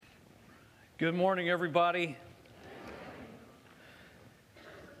Good morning, everybody.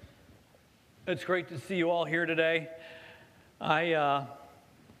 It's great to see you all here today. Pastor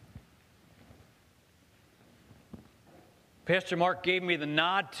Mark gave me the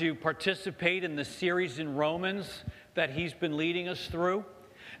nod to participate in the series in Romans that he's been leading us through.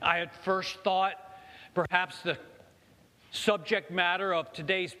 I had first thought perhaps the subject matter of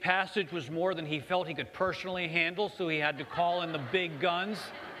today's passage was more than he felt he could personally handle, so he had to call in the big guns.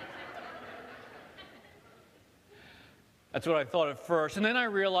 That's what I thought at first. And then I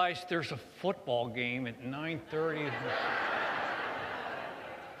realized there's a football game at 9:30.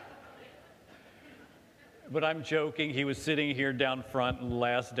 But I'm joking. He was sitting here down front in the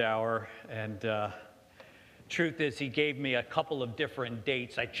last hour. And truth is, he gave me a couple of different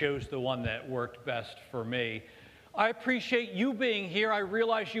dates. I chose the one that worked best for me. I appreciate you being here. I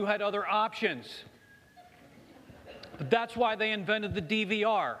realize you had other options. But that's why they invented the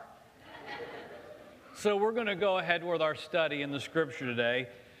DVR. So we're going to go ahead with our study in the scripture today.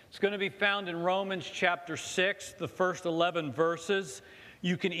 It's going to be found in Romans chapter 6, the first 11 verses.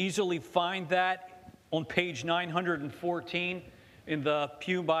 You can easily find that on page 914 in the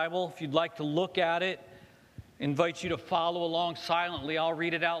Pew Bible. If you'd like to look at it, I invite you to follow along silently. I'll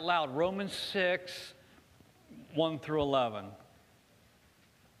read it out loud. Romans 6, 1 through 11.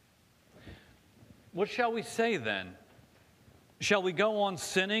 What shall we say then? Shall we go on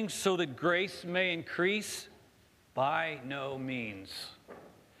sinning so that grace may increase? By no means.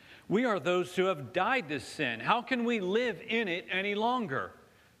 We are those who have died to sin. How can we live in it any longer?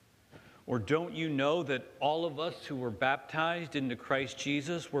 Or don't you know that all of us who were baptized into Christ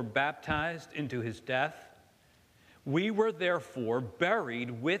Jesus were baptized into his death? We were therefore buried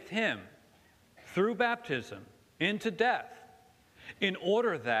with him through baptism into death, in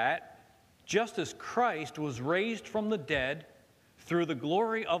order that, just as Christ was raised from the dead through the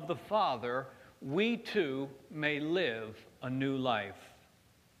glory of the Father, we too may live a new life.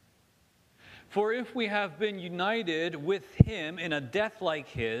 For if we have been united with him in a death like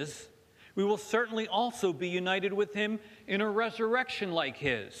his, we will certainly also be united with him in a resurrection like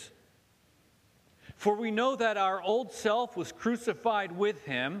his. For we know that our old self was crucified with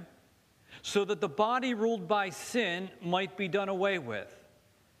him, so that the body ruled by sin might be done away with,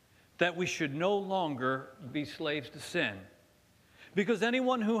 that we should no longer be slaves to sin. Because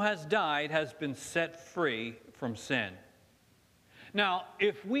anyone who has died has been set free from sin. Now,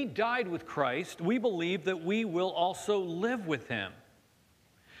 if we died with Christ, we believe that we will also live with him.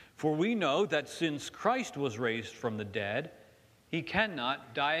 For we know that since Christ was raised from the dead, he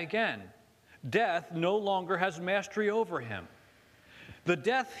cannot die again. Death no longer has mastery over him. The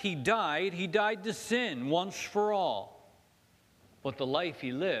death he died to sin once for all. But the life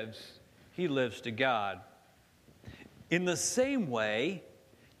he lives to God. In the same way,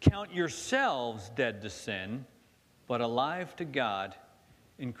 count yourselves dead to sin, but alive to God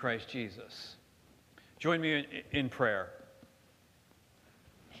in Christ Jesus. Join me in prayer.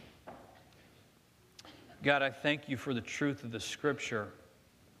 God, I thank you for the truth of the Scripture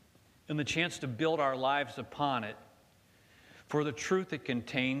and the chance to build our lives upon it, for the truth it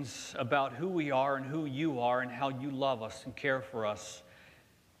contains about who we are and who you are and how you love us and care for us,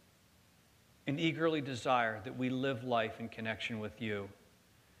 and eagerly desire that we live life in connection with you.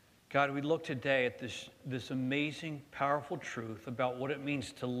 God, we look today at this amazing, powerful truth about what it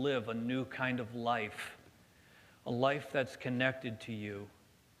means to live a new kind of life, a life that's connected to you,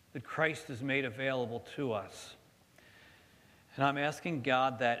 that Christ has made available to us. And I'm asking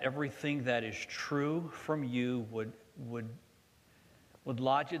God that everything that is true from you would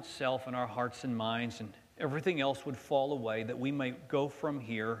lodge itself in our hearts and minds, and everything else would fall away, that we might go from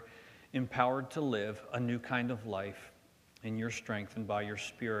here empowered to live a new kind of life in your strength and by your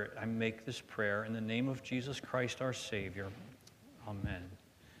Spirit. I make this prayer in the name of Jesus Christ, our Savior. Amen.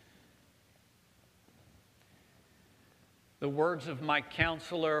 The words of my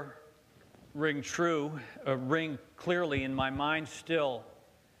counselor ring clearly in my mind still.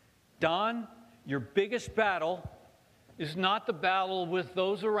 Don, your biggest battle is not the battle with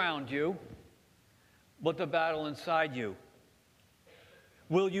those around you, but the battle inside you.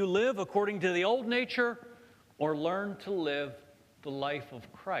 Will you live according to the old nature or learn to live the life of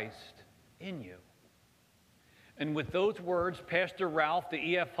Christ in you? And with those words, Pastor Ralph, the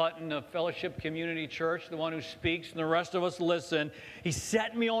E.F. Hutton of Fellowship Community Church, the one who speaks and the rest of us listen, he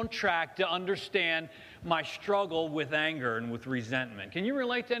set me on track to understand my struggle with anger and with resentment. Can you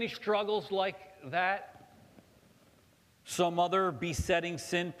relate to any struggles like that? Some other besetting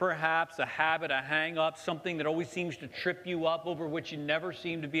sin, perhaps, a habit, a hang-up, something that always seems to trip you up, over which you never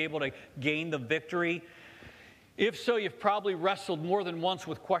seem to be able to gain the victory. If so, you've probably wrestled more than once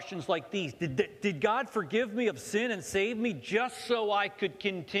with questions like these. Did God forgive me of sin and save me just so I could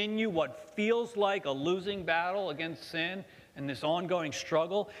continue what feels like a losing battle against sin and this ongoing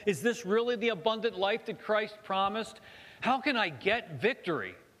struggle? Is this really the abundant life that Christ promised? How can I get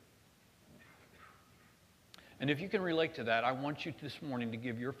victory? And if you can relate to that, I want you this morning to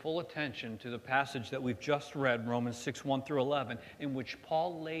give your full attention to the passage that we've just read, Romans 6, 1 through 11, in which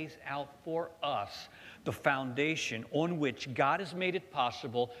Paul lays out for us the foundation on which God has made it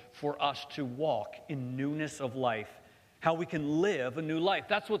possible for us to walk in newness of life, how we can live a new life.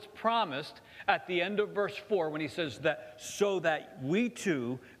 That's what's promised at the end of verse 4 when he says that so that we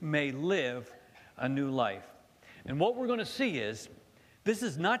too may live a new life. And what we're going to see is this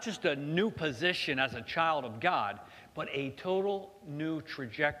is not just a new position as a child of God, but a total new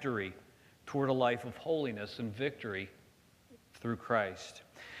trajectory toward a life of holiness and victory through Christ.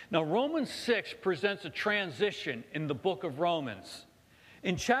 Now, Romans 6 presents a transition in the book of Romans.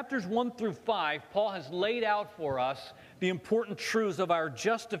 In chapters 1 through 5, Paul has laid out for us the important truths of our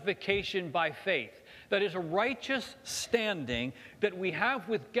justification by faith. That is a righteous standing that we have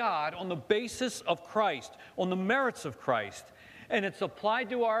with God on the basis of Christ, on the merits of Christ. And it's applied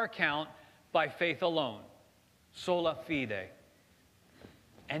to our account by faith alone, sola fide.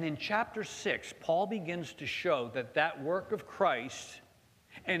 And in chapter 6, Paul begins to show that that work of Christ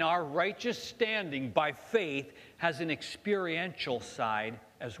and our righteous standing by faith has an experiential side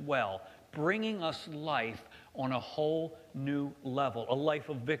as well, bringing us life on a whole new level, a life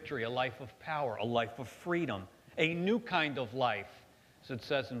of victory, a life of power, a life of freedom, a new kind of life. As it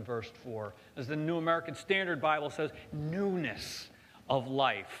says in verse 4, as the New American Standard Bible says, newness of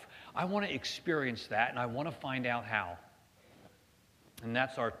life. I want to experience that, and I want to find out how. And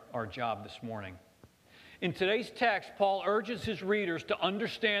that's our job this morning. In today's text, Paul urges his readers to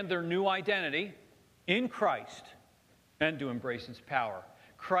understand their new identity in Christ and to embrace its power.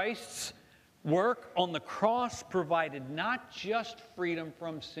 Christ's work on the cross provided not just freedom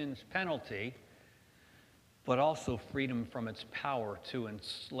from sin's penalty, but also freedom from its power to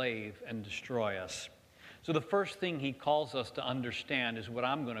enslave and destroy us. So the first thing he calls us to understand is what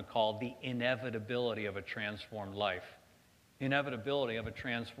I'm going to call the inevitability of a transformed life. Inevitability of a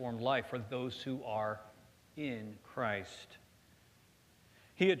transformed life for those who are in Christ.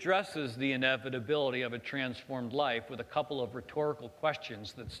 He addresses the inevitability of a transformed life with a couple of rhetorical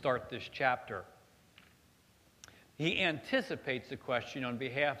questions that start this chapter. He anticipates the question on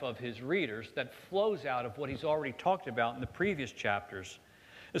behalf of his readers that flows out of what he's already talked about in the previous chapters.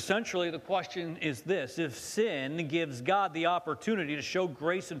 Essentially, the question is this: if sin gives God the opportunity to show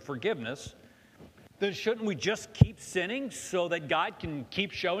grace and forgiveness, then shouldn't we just keep sinning so that God can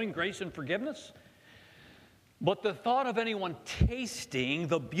keep showing grace and forgiveness? But the thought of anyone tasting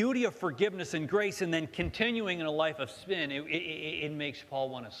the beauty of forgiveness and grace and then continuing in a life of sin, it makes Paul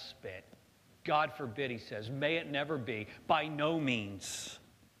want to spit. God forbid, he says, may it never be, by no means.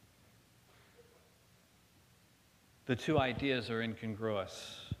 The two ideas are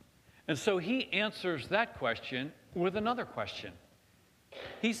incongruous. And so he answers that question with another question.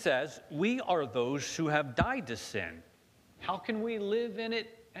 He says, we are those who have died to sin. How can we live in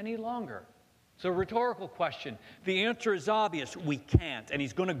it any longer? It's a rhetorical question. The answer is obvious. We can't. And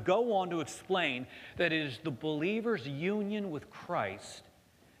he's going to go on to explain that it is the believer's union with Christ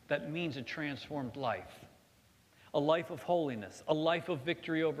that means a transformed life. A life of holiness, a life of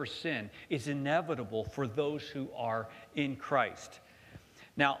victory over sin is inevitable for those who are in Christ.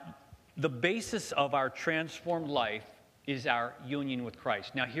 Now, the basis of our transformed life is our union with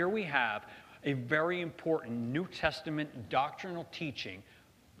Christ. Now, here we have a very important New Testament doctrinal teaching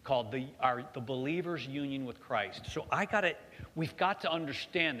called the believer's union with Christ. So we've got to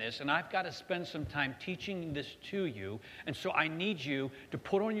understand this, and I've got to spend some time teaching this to you. And so I need you to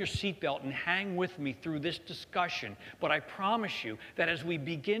put on your seatbelt and hang with me through this discussion. But I promise you that as we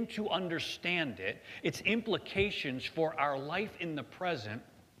begin to understand it, its implications for our life in the present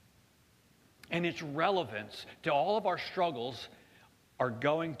and its relevance to all of our struggles are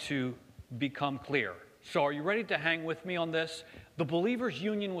going to become clear. So are you ready to hang with me on this? The believer's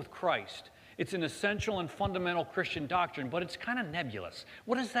union with Christ. It's an essential and fundamental Christian doctrine, but it's kind of nebulous.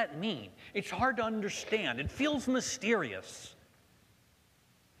 What does that mean? It's hard to understand. It feels mysterious.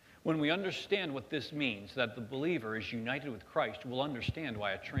 When we understand what this means, that the believer is united with Christ, we'll understand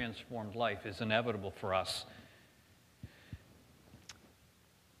why a transformed life is inevitable for us.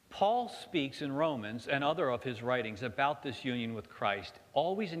 Paul speaks in Romans and other of his writings about this union with Christ,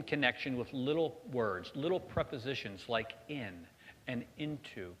 always in connection with little words, little prepositions like in and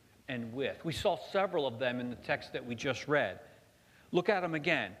into and with. We saw several of them in the text that we just read. Look at them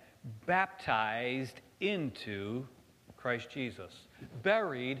again. Baptized into Christ Jesus.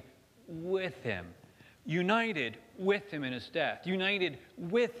 Buried with him. United with him in his death. United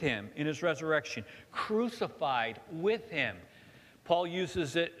with him in his resurrection. Crucified with him. Paul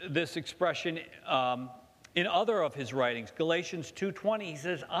uses this expression in other of his writings. Galatians 2:20, he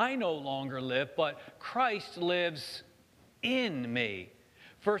says, I no longer live, but Christ lives in me.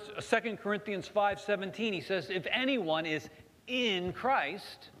 2 Corinthians 5:17, he says, if anyone is in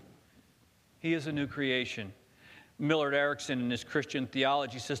Christ, he is a new creation. Millard Erickson, in his Christian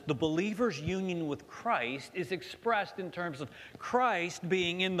theology, says the believer's union with Christ is expressed in terms of Christ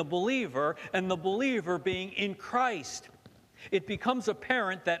being in the believer and the believer being in Christ. It becomes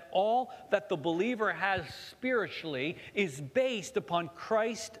apparent that all that the believer has spiritually is based upon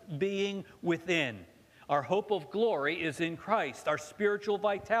Christ being within. Our hope of glory is in Christ. Our spiritual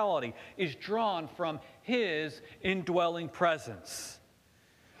vitality is drawn from his indwelling presence.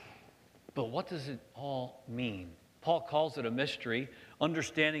 But what does it all mean? Paul calls it a mystery.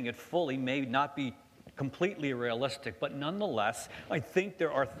 Understanding it fully may not be completely realistic, but nonetheless, I think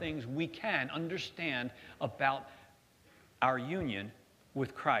there are things we can understand about our union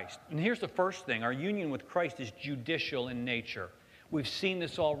with Christ. And here's the first thing. Our union with Christ is judicial in nature. We've seen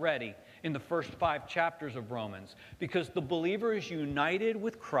this already in the first 5 chapters of Romans. Because the believer is united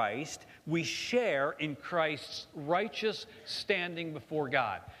with Christ, we share in Christ's righteous standing before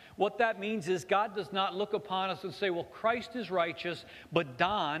God. What that means is God does not look upon us and say, well, Christ is righteous, but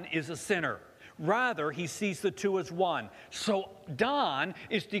Don is a sinner. Rather, he sees the two as one. So Don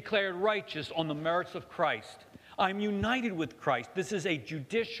is declared righteous on the merits of Christ. I'm united with Christ. This is a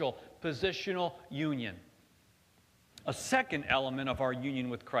judicial, positional union. A second element of our union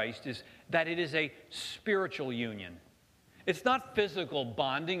with Christ is that it is a spiritual union. It's not physical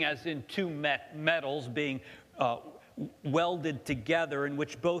bonding, as in two metals being welded together in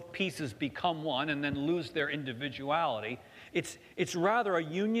which both pieces become one and then lose their individuality. It's rather a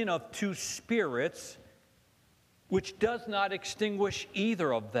union of two spirits which does not extinguish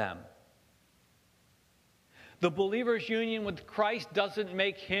either of them. The believer's union with Christ doesn't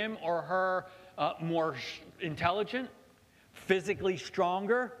make him or her more intelligent, physically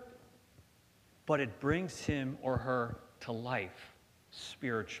stronger, but it brings him or her to life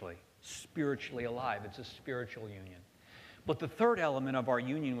spiritually alive. It's a spiritual union. But the third element of our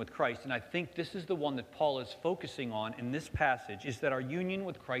union with Christ, and I think this is the one that Paul is focusing on in this passage, is that our union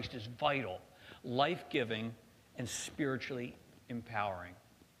with Christ is vital, life-giving, and spiritually empowering.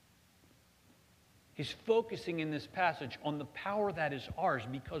 He's focusing in this passage on the power that is ours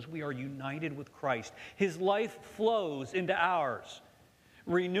because we are united with Christ. His life flows into ours,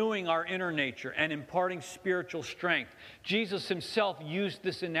 renewing our inner nature and imparting spiritual strength. Jesus himself used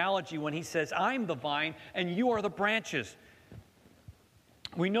this analogy when he says, I'm the vine and you are the branches.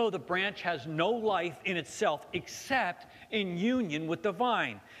 We know the branch has no life in itself except in union with the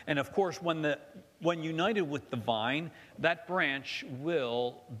vine. And of course, when united with the vine, that branch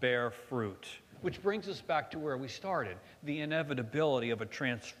will bear fruit. Which brings us back to where we started, the inevitability of a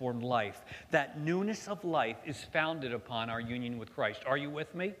transformed life. That newness of life is founded upon our union with Christ. Are you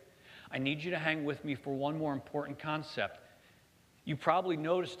with me? I need you to hang with me for one more important concept. You probably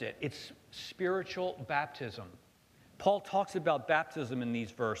noticed it. It's spiritual baptism. Paul talks about baptism in these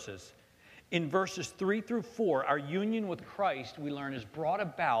verses. In verses 3 through 4, our union with Christ, we learn, is brought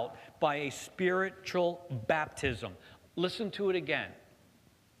about by a spiritual baptism. Listen to it again.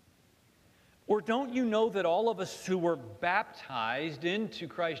 Or don't you know that all of us who were baptized into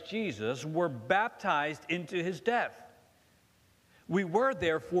Christ Jesus were baptized into his death? We were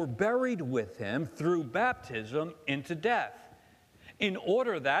therefore buried with him through baptism into death, in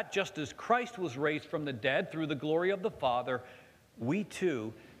order that, just as Christ was raised from the dead through the glory of the Father, we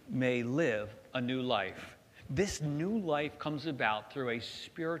too may live a new life. This new life comes about through a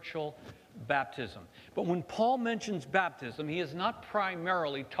spiritual baptism. But when Paul mentions baptism, he is not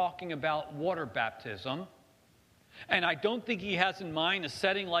primarily talking about water baptism. And I don't think he has in mind a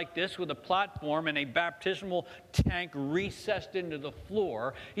setting like this with a platform and a baptismal tank recessed into the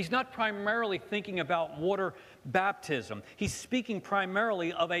floor. He's not primarily thinking about water baptism. He's speaking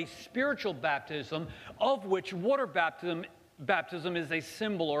primarily of a spiritual baptism, of which water baptism is a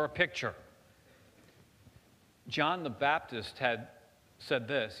symbol or a picture. John the Baptist had said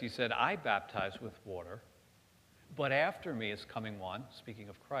this. He said, I baptize with water, but after me is coming one, speaking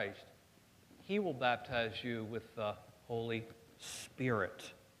of Christ, he will baptize you with the Holy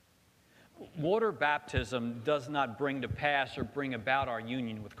Spirit. Water baptism does not bring to pass or bring about our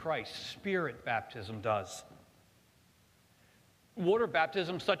union with Christ. Spirit baptism does. Water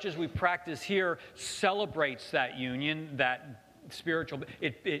baptism, such as we practice here, celebrates that union, that spiritual.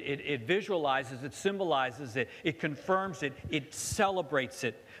 It visualizes, it symbolizes it, it confirms it, it celebrates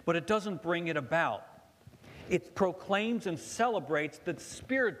it, but it doesn't bring it about. It proclaims and celebrates that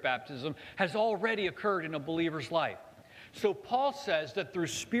Spirit baptism has already occurred in a believer's life. So Paul says that through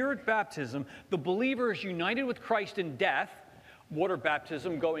Spirit baptism, the believer is united with Christ in death. Water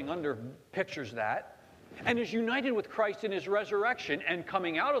baptism going under pictures that. And is united with Christ in his resurrection, and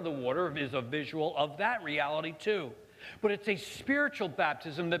coming out of the water is a visual of that reality too. But it's a spiritual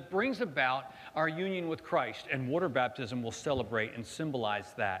baptism that brings about our union with Christ, and water baptism will celebrate and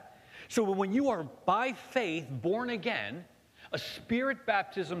symbolize that. So when you are by faith born again, a Spirit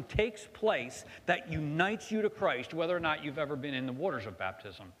baptism takes place that unites you to Christ, whether or not you've ever been in the waters of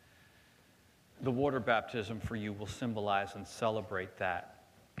baptism. The water baptism for you will symbolize and celebrate that.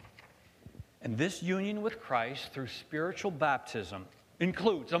 And this union with Christ through spiritual baptism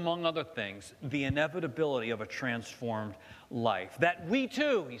includes, among other things, the inevitability of a transformed life. That we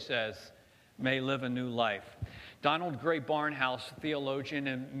too, he says, may live a new life. Donald Gray Barnhouse, theologian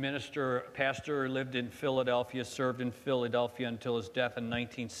and minister, pastor, lived in Philadelphia, served in Philadelphia until his death in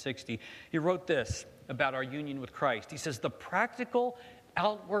 1960. He wrote this about our union with Christ. He says, the practical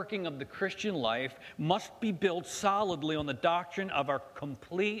outworking of the Christian life must be built solidly on the doctrine of our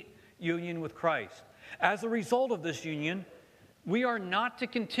complete union with Christ. As a result of this union, we are not to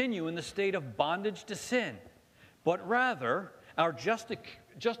continue in the state of bondage to sin, but rather our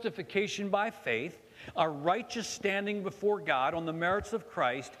justification by faith, our righteous standing before God on the merits of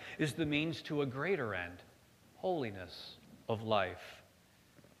Christ is the means to a greater end, holiness of life.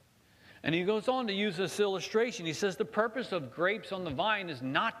 And he goes on to use this illustration. He says the purpose of grapes on the vine is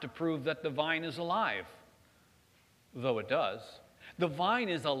not to prove that the vine is alive, though it does. The vine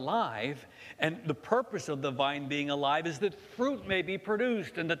is alive, and the purpose of the vine being alive is that fruit may be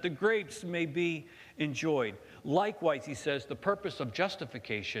produced and that the grapes may be enjoyed. Likewise, he says, the purpose of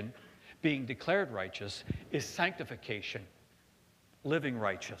justification, being declared righteous, is sanctification, living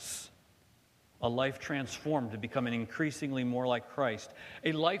righteous. A life transformed to becoming increasingly more like Christ.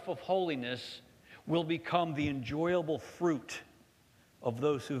 A life of holiness will become the enjoyable fruit of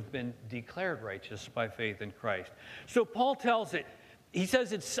those who've been declared righteous by faith in Christ. So Paul tells it, he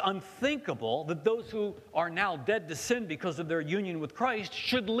says it's unthinkable that those who are now dead to sin because of their union with Christ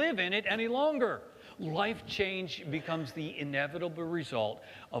should live in it any longer. Life change becomes the inevitable result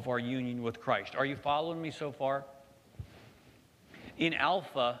of our union with Christ. Are you following me so far? In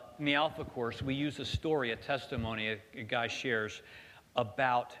the Alpha course, we use a story, a testimony a guy shares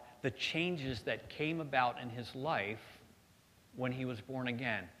about the changes that came about in his life when he was born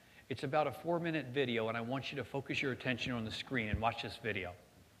again. It's about a 4-minute video, and I want you to focus your attention on the screen and watch this video.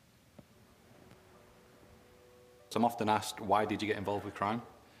 So I'm often asked, why did you get involved with crime?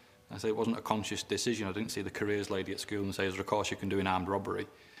 I say it wasn't a conscious decision. I didn't see the careers lady at school and say, there's a course you can do in armed robbery.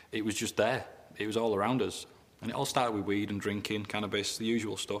 It was just there. It was all around us. And it all started with weed and drinking, cannabis, the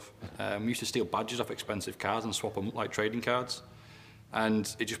usual stuff. We used to steal badges off expensive cars and swap them up like trading cards.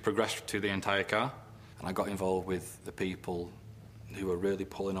 And it just progressed to the entire car. And I got involved with the people who were really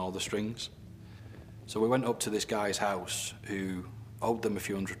pulling all the strings. So we went up to this guy's house who owed them a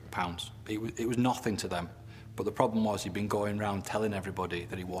few £100. It was nothing to them. But the problem was he'd been going around telling everybody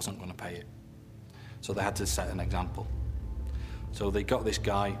that he wasn't going to pay it. So they had to set an example. So they got this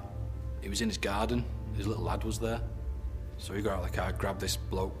guy. He was in his garden. His little lad was there. So he got out of the car, grabbed this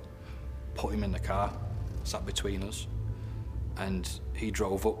bloke, put him in the car, sat between us, and he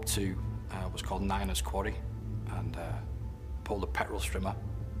drove up to what's called Niner's Quarry and pulled a petrol strimmer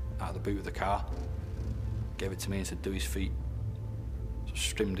out of the boot of the car, gave it to me and said, do his feet. So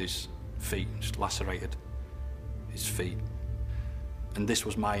strimmed his feet, just lacerated his feet. And this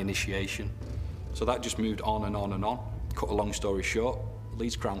was my initiation. So that just moved on and on and on. Cut a long story short,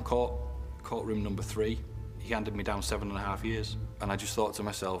 Leeds Crown Court, courtroom number 3, he handed me down 7.5 years. And I just thought to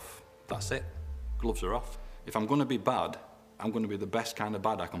myself, that's it, gloves are off. If I'm going to be bad, I'm going to be the best kind of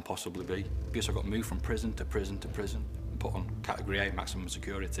bad I can possibly be. Because I got moved from prison to prison to prison and put on category 8 maximum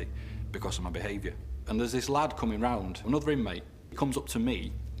security because of my behaviour. And there's this lad coming round, another inmate. He comes up to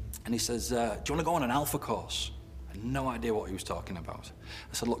me and he says, do you want to go on an Alpha course? I had no idea what he was talking about.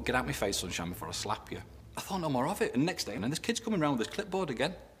 I said, look, get out my face, sunshine, before I slap you. I thought no more of it. And next day, and this kid's coming round with his clipboard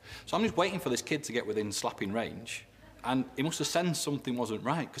again. So I'm just waiting for this kid to get within slapping range. And he must have sensed something wasn't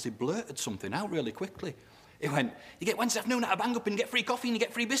right because he blurted something out really quickly. He went, you get Wednesday afternoon at a bang up and you get free coffee and you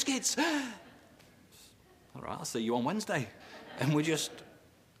get free biscuits. All right, I'll see you on Wednesday. And we just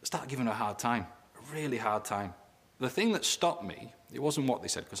started giving her a hard time, a really hard time. The thing that stopped me, it wasn't what they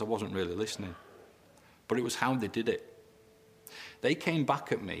said because I wasn't really listening, but it was how they did it. They came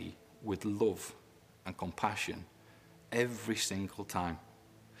back at me with love and compassion Every single time.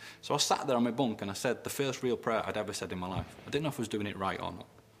 So I sat there on my bunk and I said the first real prayer I'd ever said in my life. I didn't know if I was doing it right or not.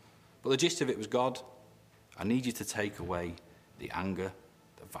 But the gist of it was, God, I need you to take away the anger,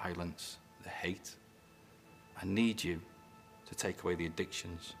 the violence, the hate. I need you to take away the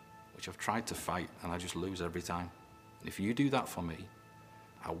addictions, which I've tried to fight and I just lose every time. And if you do that for me,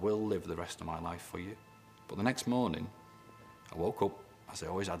 I will live the rest of my life for you. But the next morning, I woke up as I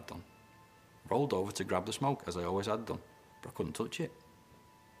always had done. Rolled over to grab the smoke as I always had done, but I couldn't touch it.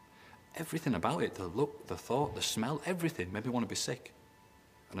 Everything about it, the look, the thought, the smell, everything made me want to be sick.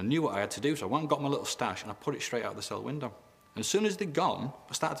 And I knew what I had to do, so I went and got my little stash and I put it straight out the cell window. And as soon as they'd gone,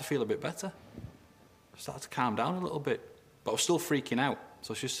 I started to feel a bit better. I started to calm down a little bit, but I was still freaking out.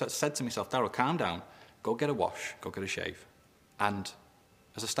 So I just said to myself, Darryl, calm down, go get a wash, go get a shave. And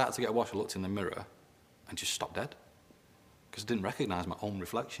as I started to get a wash, I looked in the mirror and just stopped dead. Because I didn't recognise my own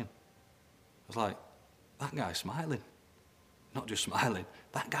reflection. I was like, that guy's smiling. Not just smiling,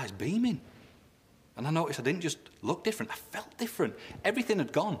 that guy's beaming. And I noticed I didn't just look different, I felt different. Everything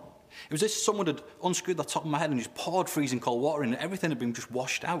had gone. It was as if someone had unscrewed the top of my head and just poured freezing cold water in, and everything had been just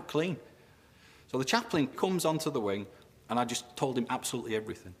washed out clean. So the chaplain comes onto the wing, and I just told him absolutely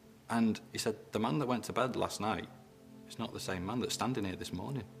everything. And he said, the man that went to bed last night is not the same man that's standing here this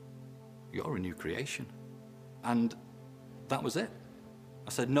morning. You're a new creation. And that was it. I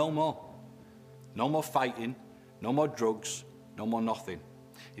said, no more. No more fighting, no more drugs, no more nothing.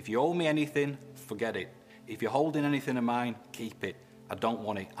 If you owe me anything, forget it. If you're holding anything of mine, keep it. I don't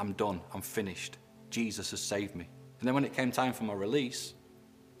want it. I'm done. I'm finished. Jesus has saved me. And then when it came time for my release,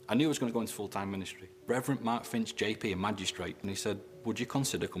 I knew I was going to go into full-time ministry. Reverend Mark Finch, JP, a magistrate, and he said, would you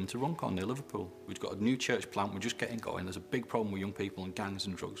consider coming to Runcorn near Liverpool? We've got a new church plant. We're just getting going. There's a big problem with young people and gangs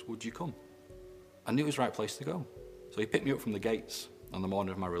and drugs. Would you come? I knew it was the right place to go. So he picked me up from the gates on the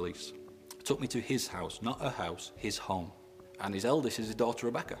morning of my release. Took me to his house, not a house, his home. And his eldest is his daughter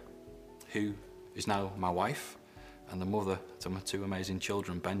Rebecca, who is now my wife and the mother to my two amazing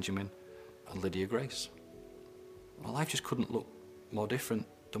children, Benjamin and Lydia Grace. My life just couldn't look more different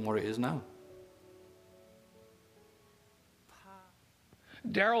than what it is now.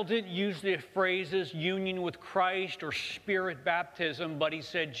 Darryl didn't use the phrases union with Christ or spirit baptism, but he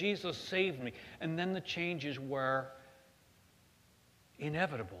said, Jesus saved me. And then the changes were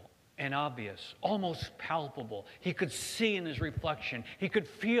inevitable and obvious, almost palpable. He could see in his reflection. He could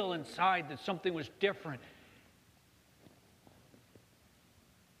feel inside that something was different.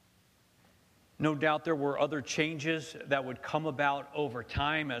 No doubt there were other changes that would come about over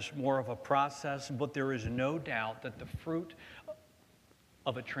time as more of a process, but there is no doubt that the fruit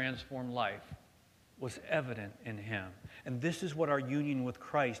of a transformed life was evident in him. And this is what our union with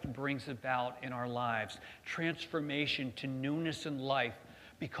Christ brings about in our lives. Transformation to newness in life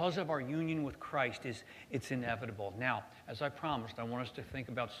because of our union with Christ it's inevitable. Now, as I promised, I want us to think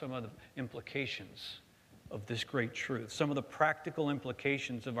about some of the implications of this great truth, some of the practical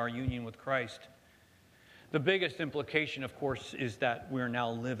implications of our union with Christ. The biggest implication, of course, is that we're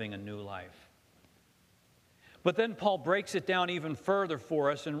now living a new life. But then Paul breaks it down even further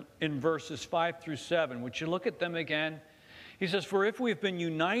for us in verses 5 through 7. Would you look at them again? He says, for if we've been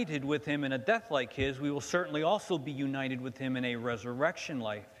united with him in a death like his, we will certainly also be united with him in a resurrection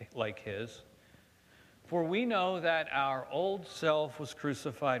like his. For we know that our old self was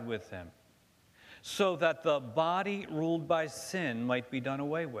crucified with him, so that the body ruled by sin might be done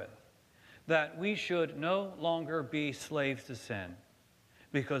away with, that we should no longer be slaves to sin,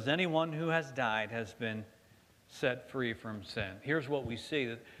 because anyone who has died has been set free from sin. Here's what we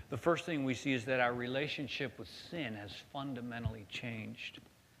see. The first thing we see is that our relationship with sin has fundamentally changed. Do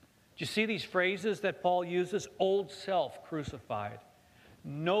you see these phrases that Paul uses? Old self crucified.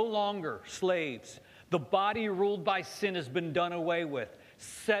 No longer slaves. The body ruled by sin has been done away with.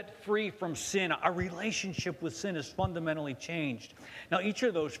 Set free from sin. Our relationship with sin has fundamentally changed. Now, each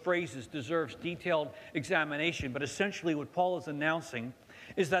of those phrases deserves detailed examination, but essentially what Paul is announcing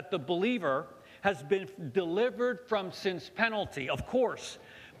is that the believer has been delivered from sin's penalty, of course,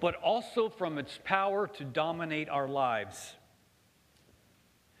 but also from its power to dominate our lives.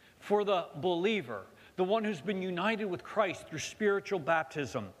 For the believer, the one who's been united with Christ through spiritual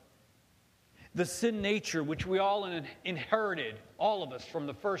baptism, the sin nature which we all inherited, all of us from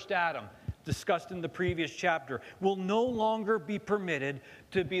the first Adam, discussed in the previous chapter, will no longer be permitted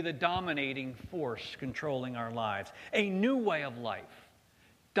to be the dominating force controlling our lives. A new way of life,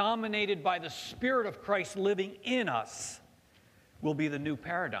 dominated by the Spirit of Christ living in us, will be the new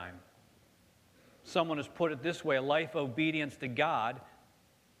paradigm. Someone has put it this way: a life of obedience to God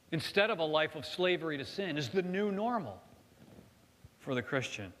instead of a life of slavery to sin is the new normal for the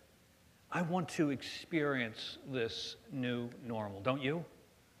Christian. I want to experience this new normal, don't you?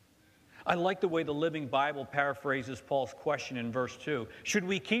 I like the way the Living Bible paraphrases Paul's question in verse 2. Should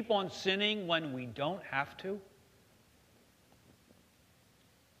we keep on sinning when we don't have to?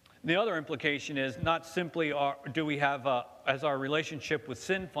 The other implication is not simply do we have, as our relationship with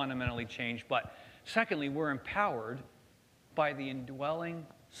sin fundamentally changed, but secondly, we're empowered by the indwelling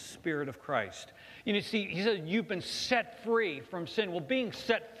Spirit of Christ. You know, see, he said you've been set free from sin. Well, being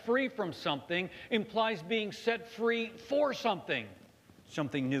set free from something implies being set free for something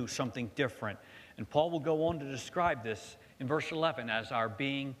new, something different. And Paul will go on to describe this in verse 11 as our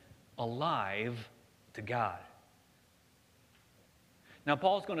being alive to God. Now,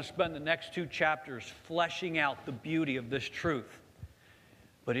 Paul's going to spend the next 2 chapters fleshing out the beauty of this truth.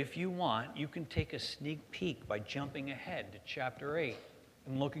 But if you want, you can take a sneak peek by jumping ahead to chapter 8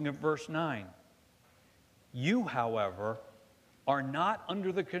 and looking at verse 9. You, however, are not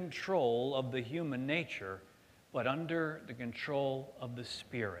under the control of the human nature, but under the control of the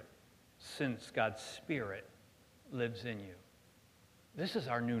Spirit, since God's Spirit lives in you. This is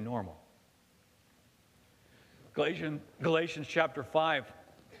our new normal. Galatians chapter 5,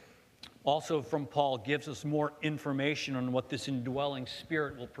 also from Paul, gives us more information on what this indwelling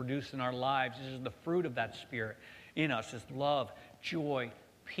Spirit will produce in our lives. This is the fruit of that Spirit in us, is love, joy,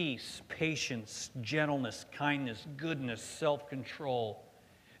 peace, patience, gentleness, kindness, goodness, self-control.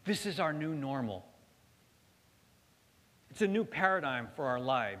 This is our new normal. It's a new paradigm for our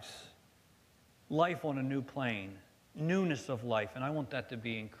lives. Life on a new plane. Newness of life. And I want that to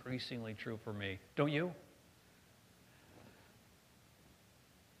be increasingly true for me. Don't you?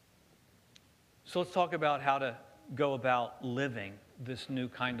 So let's talk about how to go about living this new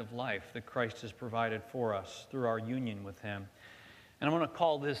kind of life that Christ has provided for us through our union with Him. And I'm going to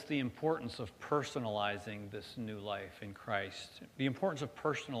call this the importance of personalizing this new life in Christ. The importance of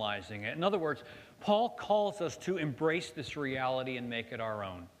personalizing it. In other words, Paul calls us to embrace this reality and make it our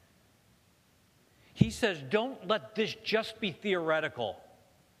own. He says, don't let this just be theoretical.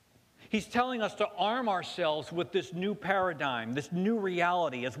 He's telling us to arm ourselves with this new paradigm, this new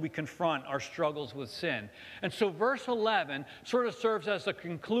reality as we confront our struggles with sin. And so verse 11 sort of serves as a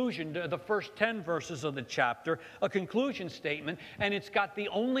conclusion to the first 10 verses of the chapter, a conclusion statement, and it's got the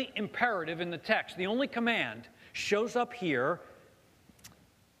only imperative in the text, the only command shows up here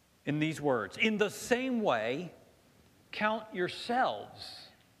in these words. In the same way, count yourselves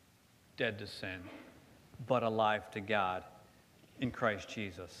dead to sin, but alive to God in Christ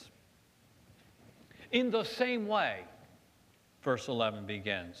Jesus. In the same way, verse 11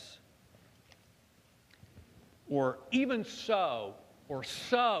 begins. Or even so, or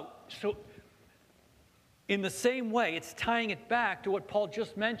so. So, in the same way, it's tying it back to what Paul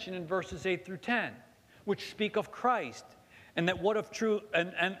just mentioned in verses 8 through 10, which speak of Christ, and that what is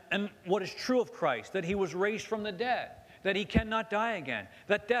true of Christ, that He was raised from the dead, that He cannot die again,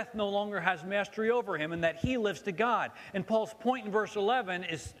 that death no longer has mastery over Him, and that He lives to God. And Paul's point in verse 11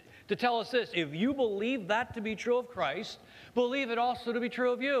 is to tell us this: if you believe that to be true of Christ, believe it also to be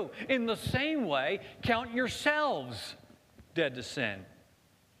true of you. In the same way, count yourselves dead to sin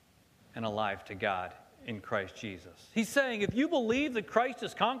and alive to God in Christ Jesus. He's saying if you believe that Christ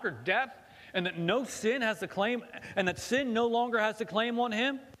has conquered death and that no sin has a claim, and that sin no longer has a claim on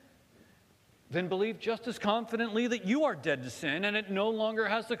Him, then believe just as confidently that you are dead to sin and it no longer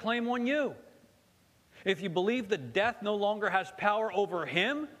has a claim on you. If you believe that death no longer has power over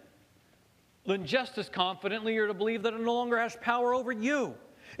Him, then just as confidently you're to believe that it no longer has power over you.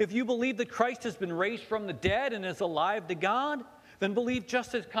 If you believe that Christ has been raised from the dead and is alive to God, then believe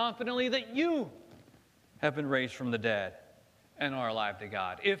just as confidently that you have been raised from the dead and are alive to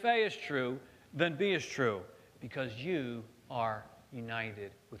God. If A is true, then B is true, because you are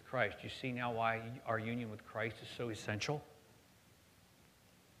united with Christ. You see now why our union with Christ is so essential?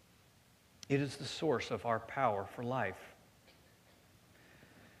 It is the source of our power for life.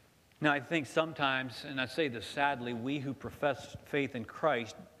 Now, I think sometimes, and I say this sadly, we who profess faith in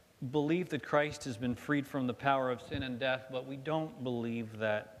Christ believe that Christ has been freed from the power of sin and death, but we don't believe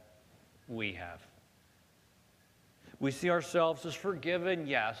that we have. We see ourselves as forgiven,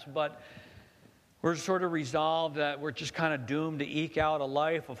 yes, but we're sort of resolved that we're just kind of doomed to eke out a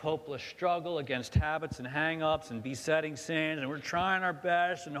life of hopeless struggle against habits and hang-ups and besetting sins, and we're trying our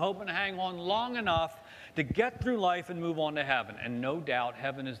best and hoping to hang on long enough to get through life and move on to heaven. And no doubt,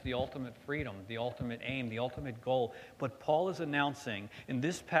 heaven is the ultimate freedom, the ultimate aim, the ultimate goal. But Paul is announcing in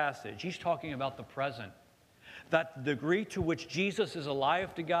this passage, he's talking about the present, that the degree to which Jesus is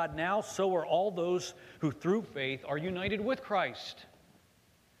alive to God now, so are all those who through faith are united with Christ.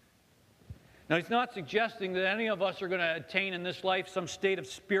 Now, he's not suggesting that any of us are going to attain in this life some state of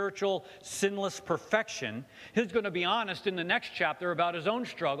spiritual, sinless perfection. He's going to be honest in the next chapter about his own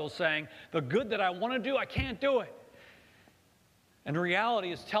struggle, saying, the good that I want to do, I can't do it. And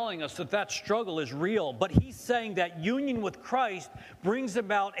reality is telling us that that struggle is real. But he's saying that union with Christ brings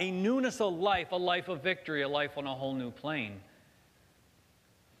about a newness of life, a life of victory, a life on a whole new plane.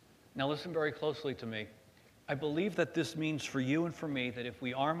 Now listen very closely to me. I believe that this means for you and for me that if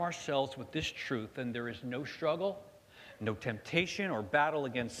we arm ourselves with this truth, then there is no struggle, no temptation or battle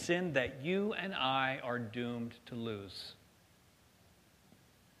against sin that you and I are doomed to lose.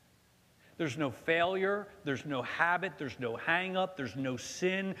 There's no failure, there's no habit, there's no hang-up, there's no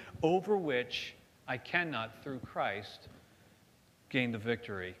sin over which I cannot, through Christ, gain the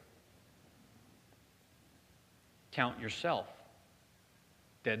victory. Count yourself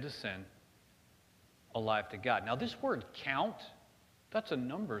dead to sin, alive to God. Now, this word count, that's a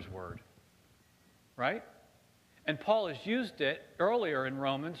numbers word, right? And Paul has used it earlier in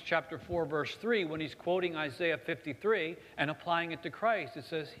Romans chapter 4, verse 3, when he's quoting Isaiah 53 and applying it to Christ. It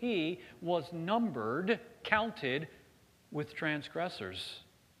says, he was numbered, counted with transgressors.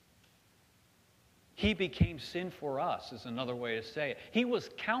 He became sin for us, is another way to say it. He was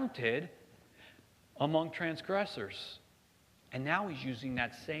counted among transgressors. And now he's using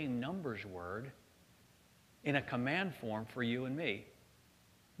that same numbers word in a command form for you and me.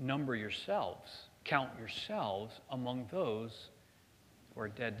 Number yourselves. Count yourselves among those who are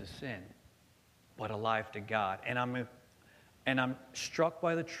dead to sin, but alive to God. And I'm struck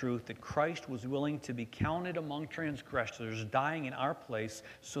by the truth that Christ was willing to be counted among transgressors, dying in our place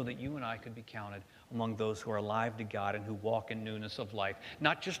so that you and I could be counted among those who are alive to God and who walk in newness of life.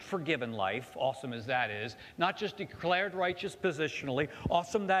 Not just forgiven life, awesome as that is, not just declared righteous positionally,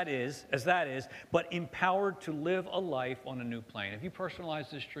 awesome that is, but empowered to live a life on a new plane. Have you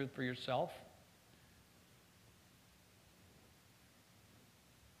personalized this truth for yourself?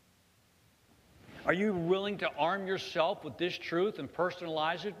 Are you willing to arm yourself with this truth and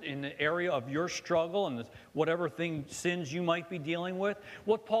personalize it in the area of your struggle and whatever sins you might be dealing with?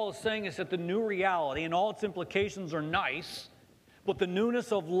 What Paul is saying is that the new reality and all its implications are nice, but the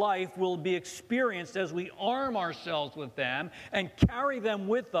newness of life will be experienced as we arm ourselves with them and carry them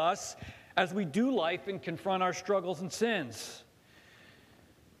with us as we do life and confront our struggles and sins.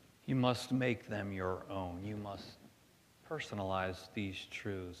 You must make them your own. You must personalize these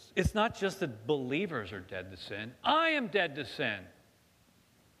truths. It's not just that believers are dead to sin. I am dead to sin.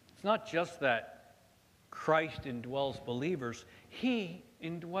 It's not just that Christ indwells believers. He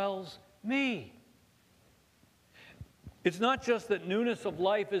indwells me. It's not just that newness of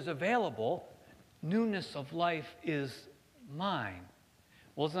life is available. Newness of life is mine.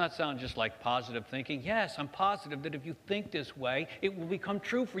 Well, doesn't that sound just like positive thinking? Yes, I'm positive that if you think this way, it will become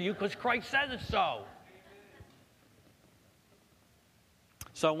true for you because Christ says it so.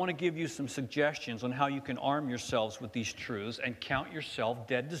 So I want to give you some suggestions on how you can arm yourselves with these truths and count yourself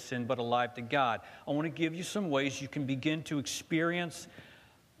dead to sin but alive to God. I want to give you some ways you can begin to experience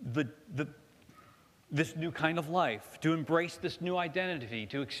this new kind of life, to embrace this new identity,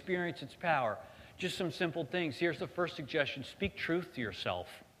 to experience its power. Just some simple things. Here's the first suggestion. Speak truth to yourself.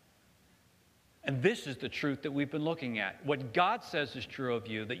 And this is the truth that we've been looking at. What God says is true of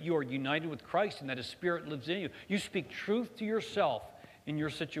you, that you are united with Christ and that His Spirit lives in you. You speak truth to yourself. In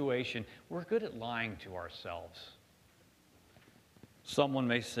your situation, we're good at lying to ourselves. Someone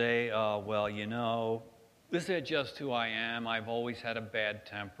may say, well, you know, this is just who I am. I've always had a bad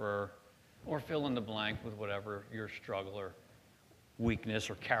temper. Or fill in the blank with whatever your struggle or weakness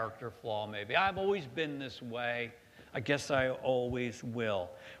or character flaw may be. I've always been this way. I guess I always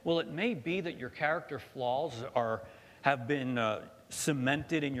will. Well, it may be that your character flaws have been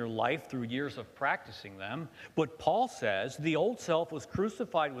cemented in your life through years of practicing them. But Paul says the old self was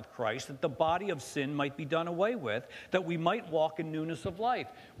crucified with Christ that the body of sin might be done away with, that we might walk in newness of life.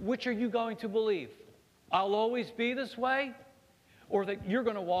 Which are you going to believe? I'll always be this way? Or that you're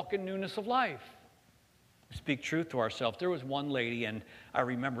going to walk in newness of life? Speak truth to ourselves. There was one lady, and I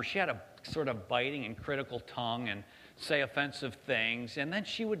remember she had a sort of biting and critical tongue and say offensive things, and then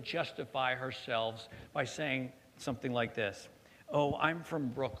she would justify herself by saying something like this. Oh, I'm from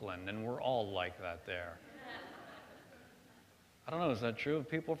Brooklyn, and we're all like that there. I don't know, is that true of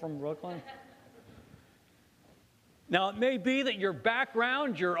people from Brooklyn? Now, it may be that your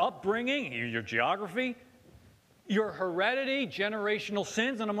background, your upbringing, your geography, your heredity, generational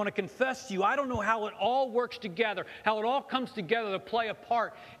sins, and I'm going to confess to you, I don't know how it all works together, how it all comes together to play a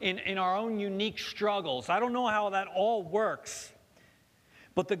part in our own unique struggles. I don't know how that all works.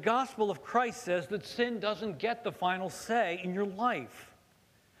 But the gospel of Christ says that sin doesn't get the final say in your life.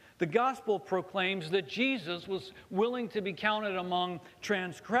 The gospel proclaims that Jesus was willing to be counted among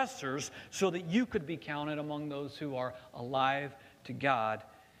transgressors so that you could be counted among those who are alive to God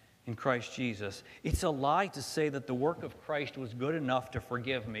in Christ Jesus. It's a lie to say that the work of Christ was good enough to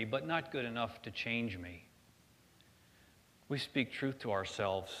forgive me, but not good enough to change me. We speak truth to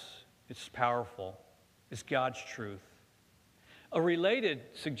ourselves. It's powerful. It's God's truth. A related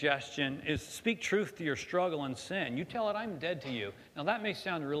suggestion is speak truth to your struggle and sin. You tell it, I'm dead to you. Now that may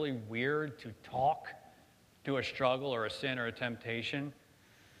sound really weird to talk to a struggle or a sin or a temptation.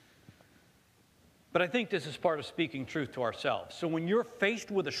 But I think this is part of speaking truth to ourselves. So when you're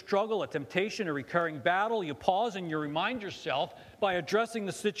faced with a struggle, a temptation, a recurring battle, you pause and you remind yourself by addressing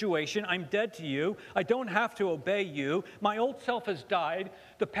the situation, I'm dead to you. I don't have to obey you. My old self has died.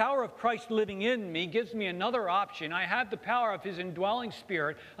 The power of Christ living in me gives me another option. I have the power of His indwelling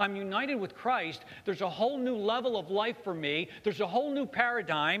Spirit. I'm united with Christ. There's a whole new level of life for me. There's a whole new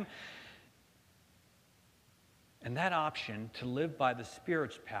paradigm. And that option to live by the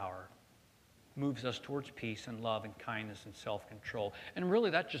Spirit's power moves us towards peace and love and kindness and self-control. And really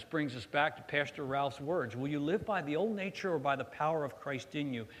that just brings us back to Pastor Ralph's words. Will you live by the old nature or by the power of Christ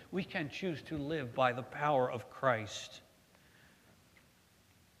in you? We can choose to live by the power of Christ.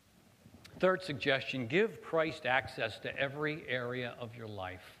 Third suggestion, give Christ access to every area of your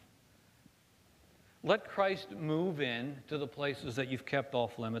life. Let Christ move in to the places that you've kept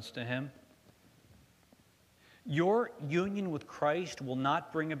off limits to Him. Your union with Christ will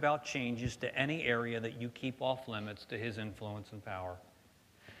not bring about changes to any area that you keep off limits to His influence and power.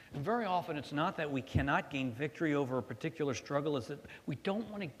 And very often it's not that we cannot gain victory over a particular struggle, it's that we don't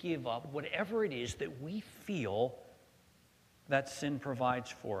want to give up whatever it is that we feel that sin provides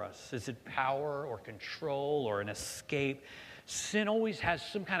for us. Is it power or control or an escape? Sin always has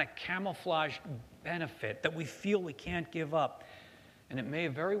some kind of camouflaged benefit that we feel we can't give up. And it may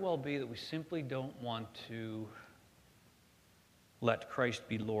very well be that we simply don't want to let Christ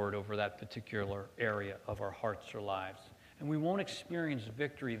be Lord over that particular area of our hearts or lives. And we won't experience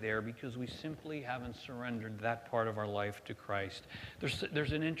victory there because we simply haven't surrendered that part of our life to Christ.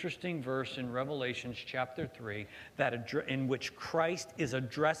 There's an interesting verse in Revelation chapter 3 in which Christ is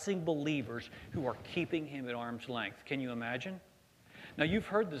addressing believers who are keeping Him at arm's length. Can you imagine? Now, you've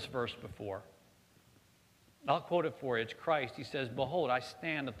heard this verse before. I'll quote it for you. It's Christ. He says, "Behold, I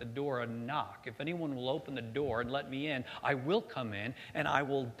stand at the door and knock. If anyone will open the door and let me in, I will come in and I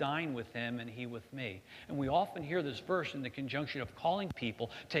will dine with him and he with me." And we often hear this verse in the conjunction of calling people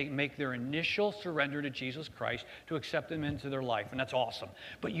to make their initial surrender to Jesus Christ, to accept Him into their life. And that's awesome.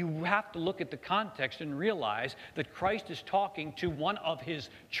 But you have to look at the context and realize that Christ is talking to one of His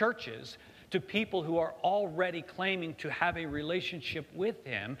churches, to people who are already claiming to have a relationship with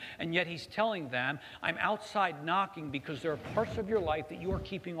Him, and yet He's telling them, I'm outside knocking because there are parts of your life that you are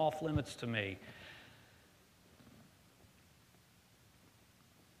keeping off limits to me.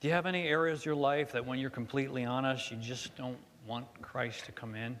 Do you have any areas of your life that when you're completely honest, you just don't want Christ to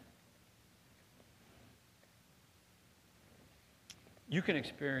come in? You can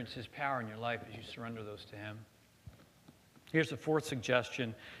experience His power in your life as you surrender those to Him. Here's the fourth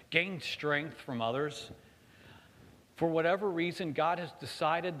suggestion. Gain strength from others. For whatever reason, God has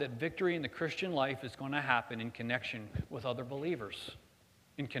decided that victory in the Christian life is going to happen in connection with other believers,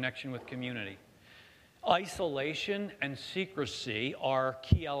 in connection with community. Isolation and secrecy are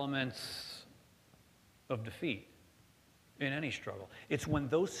key elements of defeat in any struggle. It's when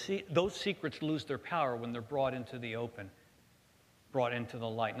those secrets lose their power when they're brought into the open, brought into the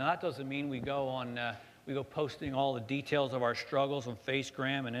light. Now, that doesn't mean we go posting all the details of our struggles on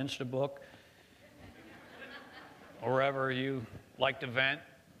Facegram and Instabook, or wherever you like to vent.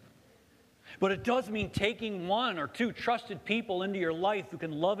 But it does mean taking one or two trusted people into your life who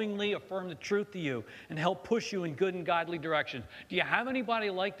can lovingly affirm the truth to you and help push you in good and godly directions. Do you have anybody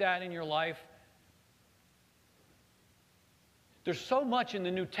like that in your life? There's so much in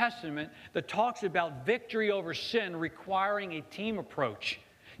the New Testament that talks about victory over sin requiring a team approach.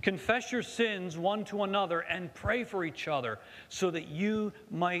 Confess your sins one to another and pray for each other so that you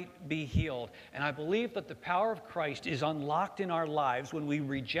might be healed. And I believe that the power of Christ is unlocked in our lives when we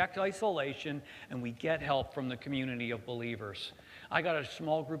reject isolation and we get help from the community of believers. I got a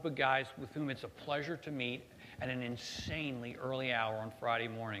small group of guys with whom it's a pleasure to meet at an insanely early hour on Friday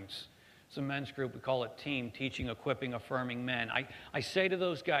mornings. It's a men's group. We call it Team Teaching, Equipping, Affirming Men. I say to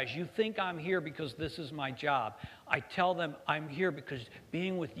those guys, you think I'm here because this is my job. I tell them I'm here because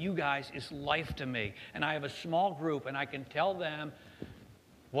being with you guys is life to me. And I have a small group, and I can tell them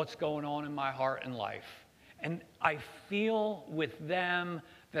what's going on in my heart and life. And I feel with them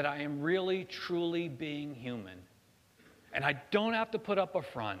that I am really, truly being human. And I don't have to put up a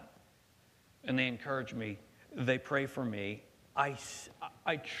front. And they encourage me. They pray for me. I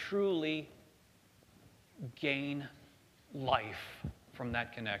truly gain life from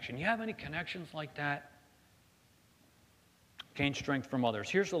that connection. You have any connections like that? Gain strength from others.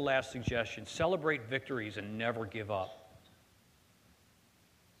 Here's the last suggestion. Celebrate victories and never give up.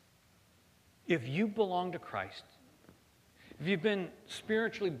 If you belong to Christ, if you've been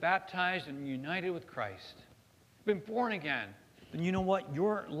spiritually baptized and united with Christ, been born again, then you know what?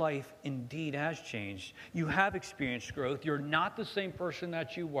 Your life indeed has changed. You have experienced growth. You're not the same person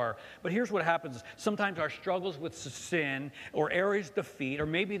that you were. But here's what happens. Sometimes our struggles with sin or areas of defeat, or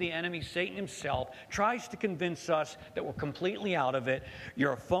maybe the enemy, Satan himself, tries to convince us that we're completely out of it.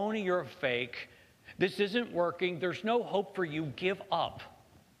 You're a phony, you're a fake. This isn't working. There's no hope for you. Give up.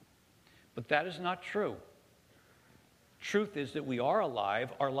 But that is not true. Truth is that we are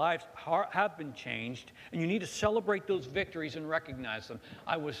alive, our lives have been changed, and you need to celebrate those victories and recognize them.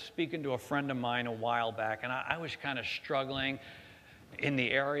 I was speaking to a friend of mine a while back, and I was kind of struggling in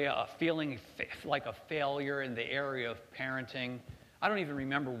the area of feeling like a failure in the area of parenting. I don't even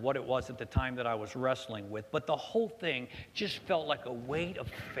remember what it was at the time that I was wrestling with, but the whole thing just felt like a weight of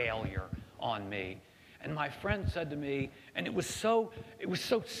failure on me. And my friend said to me, and it was so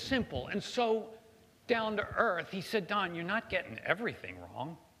simple and so down to earth, he said, Don, you're not getting everything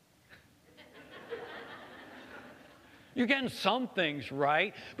wrong. You're getting some things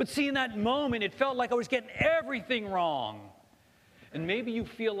right. But see, in that moment, it felt like I was getting everything wrong. And maybe you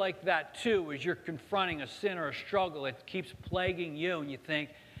feel like that too as you're confronting a sin or a struggle. It keeps plaguing you, and you think,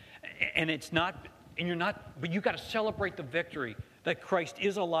 but you got to celebrate the victory that Christ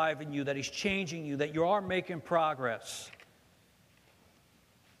is alive in you, that He's changing you, that you are making progress.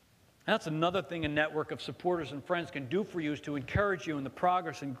 That's another thing a network of supporters and friends can do for you, is to encourage you in the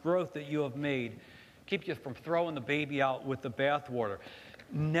progress and growth that you have made. Keep you from throwing the baby out with the bathwater.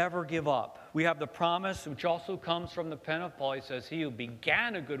 Never give up. We have the promise, which also comes from the pen of Paul. He says, He who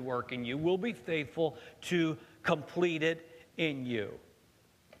began a good work in you will be faithful to complete it in you.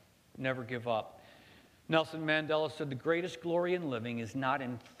 Never give up. Nelson Mandela said, the greatest glory in living is not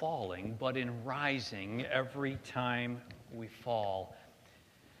in falling, but in rising every time we fall.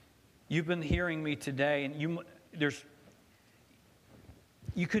 You've been hearing me today, and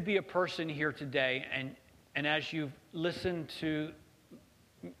you could be a person here today, and as you've listened to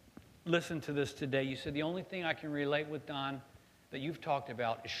this today, you said, the only thing I can relate with, Don, that you've talked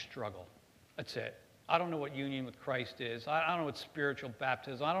about is struggle. That's it. I don't know what union with Christ is. I don't know what spiritual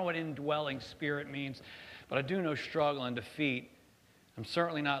baptism. I don't know what indwelling spirit means, but I do know struggle and defeat. I'm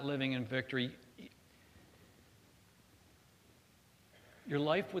certainly not living in victory. Your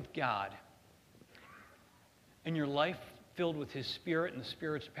life with God and your life filled with His Spirit and the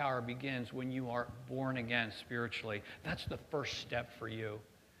Spirit's power begins when you are born again spiritually. That's the first step for you.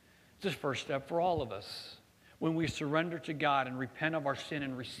 It's the first step for all of us. When we surrender to God and repent of our sin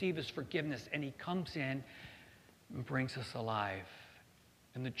and receive His forgiveness, and He comes in and brings us alive.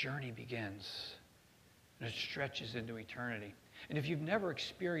 And the journey begins. And it stretches into eternity. And if you've never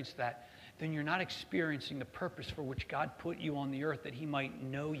experienced that, then you're not experiencing the purpose for which God put you on the earth, that He might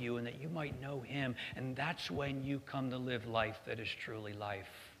know you and that you might know Him. And that's when you come to live life that is truly life.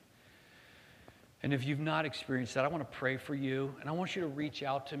 And if you've not experienced that, I want to pray for you. And I want you to reach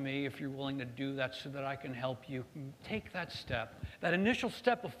out to me if you're willing to do that, so that I can help you take that step, that initial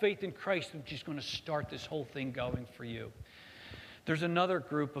step of faith in Christ, which is going to start this whole thing going for you. There's another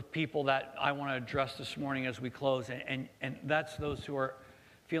group of people that I want to address this morning as we close, and that's those who are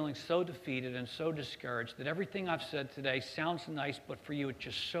feeling so defeated and so discouraged that everything I've said today sounds nice, but for you it's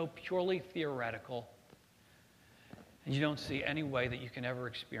just so purely theoretical, and you don't see any way that you can ever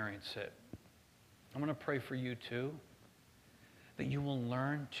experience it. I'm going to pray for you too, that you will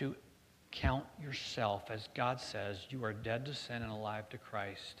learn to count yourself, as God says, you are dead to sin and alive to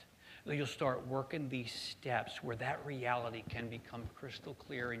Christ. That you'll start working these steps where that reality can become crystal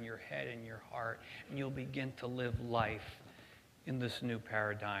clear in your head and your heart, and you'll begin to live life in this new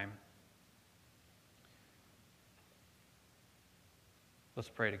paradigm. Let's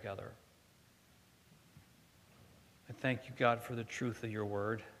pray together. I thank you, God, for the truth of your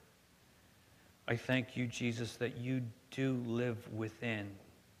word. I thank you, Jesus, that you do live within.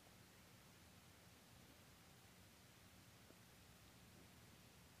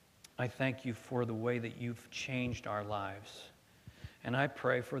 I thank you for the way that you've changed our lives. And I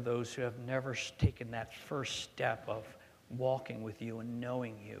pray for those who have never taken that first step of walking with you and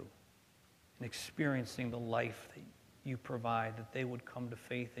knowing you and experiencing the life that you provide, that they would come to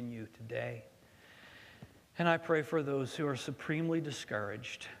faith in you today. And I pray for those who are supremely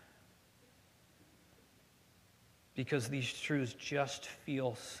discouraged because these truths just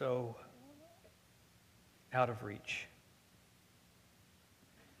feel so out of reach.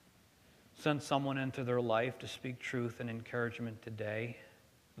 Send someone into their life to speak truth and encouragement today,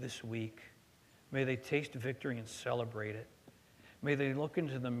 this week. May they taste victory and celebrate it. May they look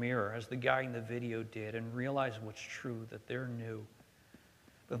into the mirror as the guy in the video did and realize what's true, that they're new,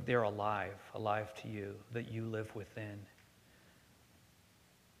 that they're alive to you, that you live within.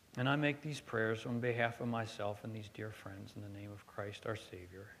 And I make these prayers on behalf of myself and these dear friends in the name of Christ our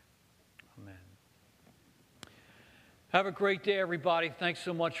Savior. Amen. Have a great day, everybody. Thanks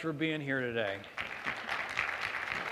so much for being here today.